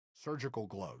surgical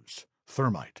gloves,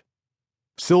 thermite,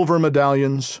 silver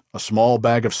medallions, a small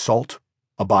bag of salt,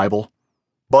 a Bible,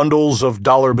 bundles of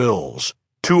dollar bills,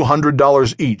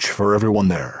 $200 each for everyone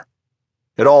there.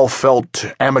 It all felt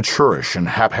amateurish and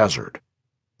haphazard,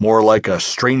 more like a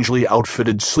strangely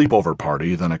outfitted sleepover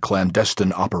party than a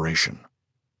clandestine operation.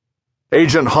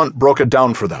 Agent Hunt broke it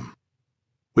down for them.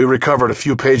 "We recovered a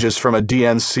few pages from a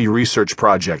DNC research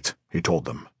project," he told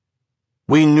them.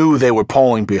 "We knew they were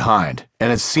falling behind,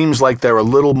 and it seems like they're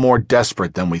a little more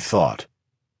desperate than we thought.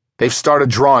 They've started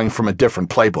drawing from a different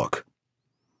playbook."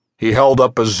 He held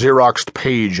up a Xeroxed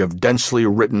page of densely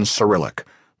written Cyrillic,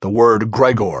 the word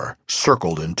Gregor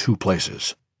circled in 2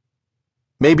 places.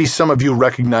 Maybe some of you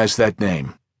recognize that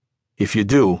name. If you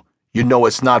do, you know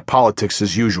it's not politics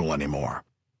as usual anymore.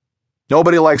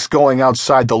 Nobody likes going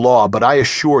outside the law, but I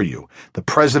assure you, the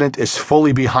president is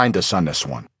fully behind us on this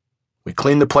one. We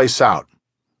cleaned the place out.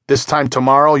 This time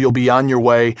tomorrow, you'll be on your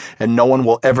way, and no one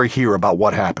will ever hear about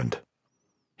what happened."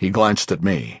 He glanced at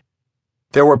me.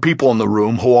 There were people in the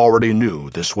room who already knew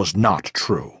this was not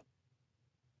true.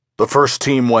 The first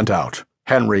team went out,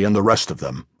 Henry and the rest of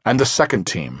them, and the second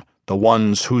team, the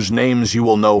ones whose names you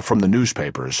will know from the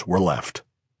newspapers, were left.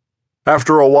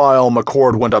 After a while,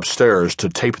 McCord went upstairs to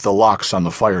tape the locks on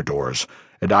the fire doors,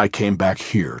 and I came back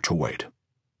here to wait.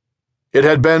 It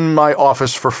had been my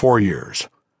office for 4 years.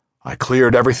 I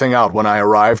cleared everything out when I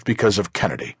arrived because of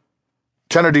Kennedy.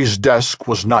 Kennedy's desk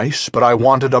was nice, but I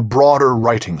wanted a broader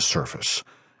writing surface,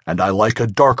 and I like a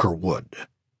darker wood,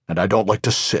 and I don't like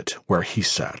to sit where he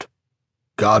sat.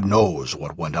 God knows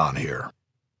what went on here.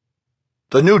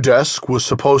 The new desk was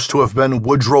supposed to have been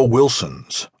Woodrow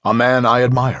Wilson's, a man I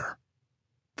admire.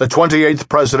 The 28th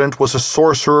president was a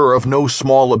sorcerer of no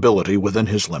small ability within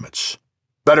his limits.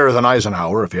 Better than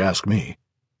Eisenhower, if you ask me.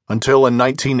 Until in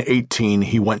 1918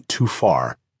 he went too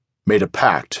far, made a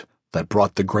pact that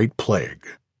brought the Great Plague.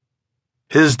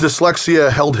 His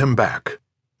dyslexia held him back,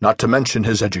 not to mention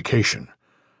his education.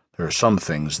 There are some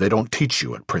things they don't teach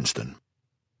you at Princeton.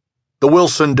 The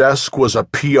Wilson desk was a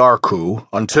PR coup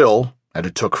until, and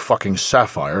it took fucking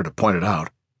Sapphire to point it out,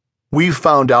 we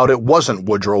found out it wasn't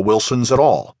Woodrow Wilson's at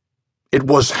all. It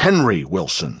was Henry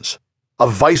Wilson's, a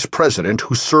vice president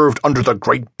who served under the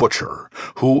Great Butcher,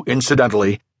 who,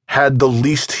 incidentally, had the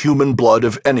least human blood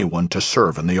of anyone to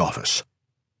serve in the office.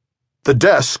 The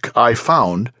desk, I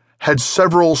found, had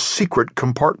several secret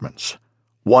compartments.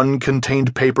 One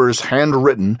contained papers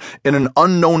handwritten in an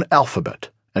unknown alphabet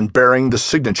and bearing the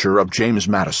signature of James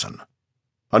Madison.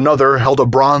 Another held a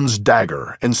bronze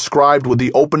dagger inscribed with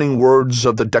the opening words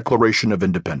of the Declaration of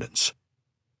Independence.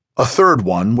 A third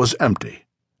one was empty,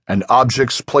 and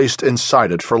objects placed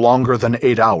inside it for longer than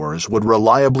 8 hours would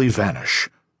reliably vanish.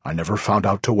 I never found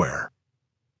out to where.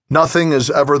 Nothing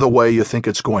is ever the way you think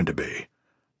it's going to be,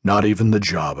 not even the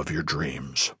job of your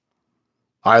dreams.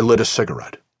 I lit a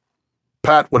cigarette.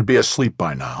 Pat would be asleep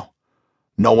by now.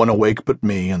 No one awake but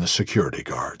me and the security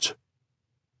guards.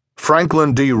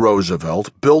 Franklin D.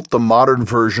 Roosevelt built the modern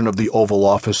version of the Oval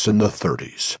Office in the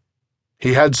 30s.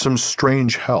 He had some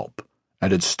strange help,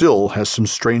 and it still has some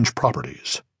strange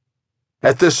properties.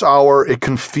 At this hour, it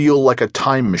can feel like a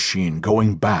time machine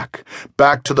going back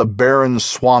to the barren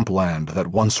swampland that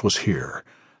once was here,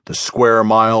 the square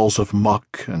miles of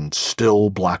muck and still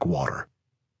black water.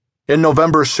 In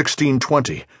November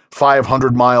 1620,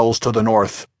 500 miles to the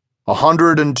north,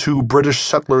 102 British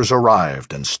settlers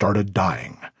arrived and started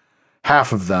dying.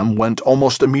 Half of them went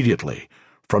almost immediately,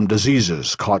 from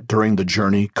diseases caught during the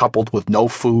journey coupled with no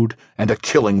food and a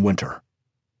killing winter.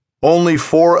 Only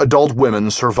 4 adult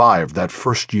women survived that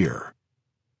first year.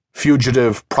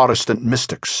 Fugitive Protestant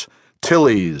mystics,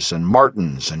 Tillys and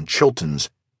Martins and Chiltons,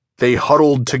 they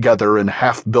huddled together in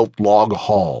half-built log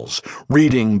halls,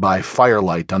 reading by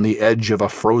firelight on the edge of a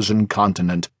frozen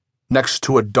continent next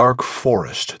to a dark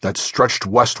forest that stretched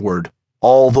westward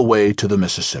all the way to the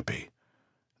Mississippi.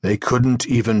 They couldn't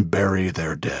even bury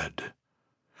their dead.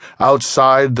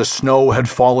 Outside, the snow had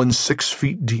fallen 6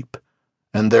 feet deep,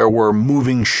 and there were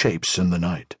moving shapes in the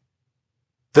night.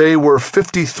 They were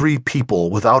 53 people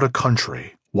without a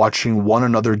country, watching one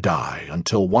another die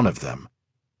until one of them,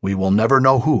 we will never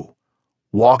know who,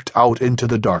 walked out into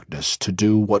the darkness to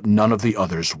do what none of the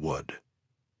others would.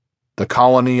 The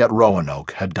colony at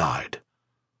Roanoke had died.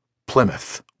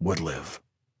 Plymouth would live.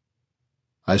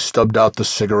 I stubbed out the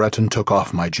cigarette and took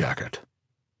off my jacket.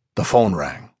 The phone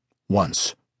rang,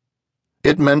 once.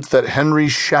 It meant that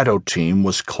Henry's shadow team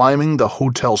was climbing the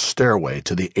hotel stairway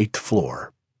to the 8th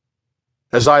floor.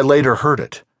 As I later heard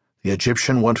it, the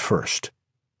Egyptian went first,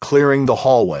 clearing the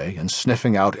hallway and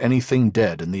sniffing out anything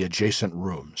dead in the adjacent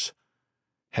rooms.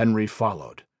 Henry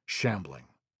followed, shambling.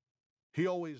 He always